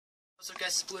What's up, guys?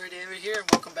 It's Blu-rayDave here, and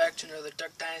welcome back to another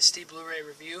Dynasty Blu-ray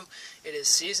review. It is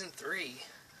Season 3.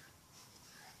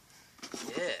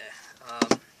 Yeah. I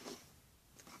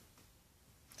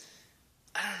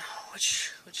don't know,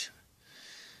 which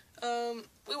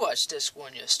we watched Disc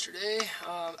 1 yesterday.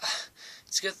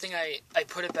 It's a good thing I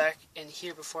put it back in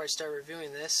here before I start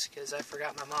reviewing this, because I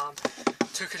forgot my mom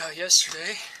took it out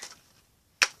yesterday.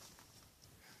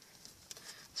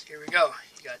 So here we go.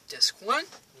 You got Disc 1,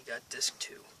 you got Disc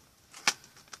 2.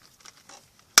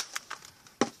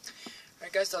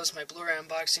 Alright guys, that was my Blu-ray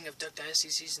unboxing of Duck Dynasty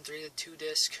Season 3, the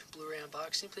 2-disc Blu-ray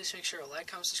unboxing. Please make sure to like,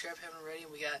 comment, subscribe if you haven't already.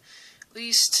 We got at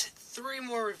least 3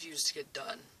 more reviews to get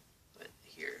done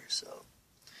here, so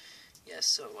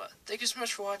yes, thank you so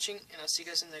much for watching, and I'll see you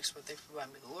guys in the next one. Thanks for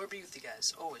watching. May the Lord be with you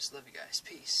guys. Always love you guys.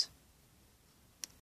 Peace.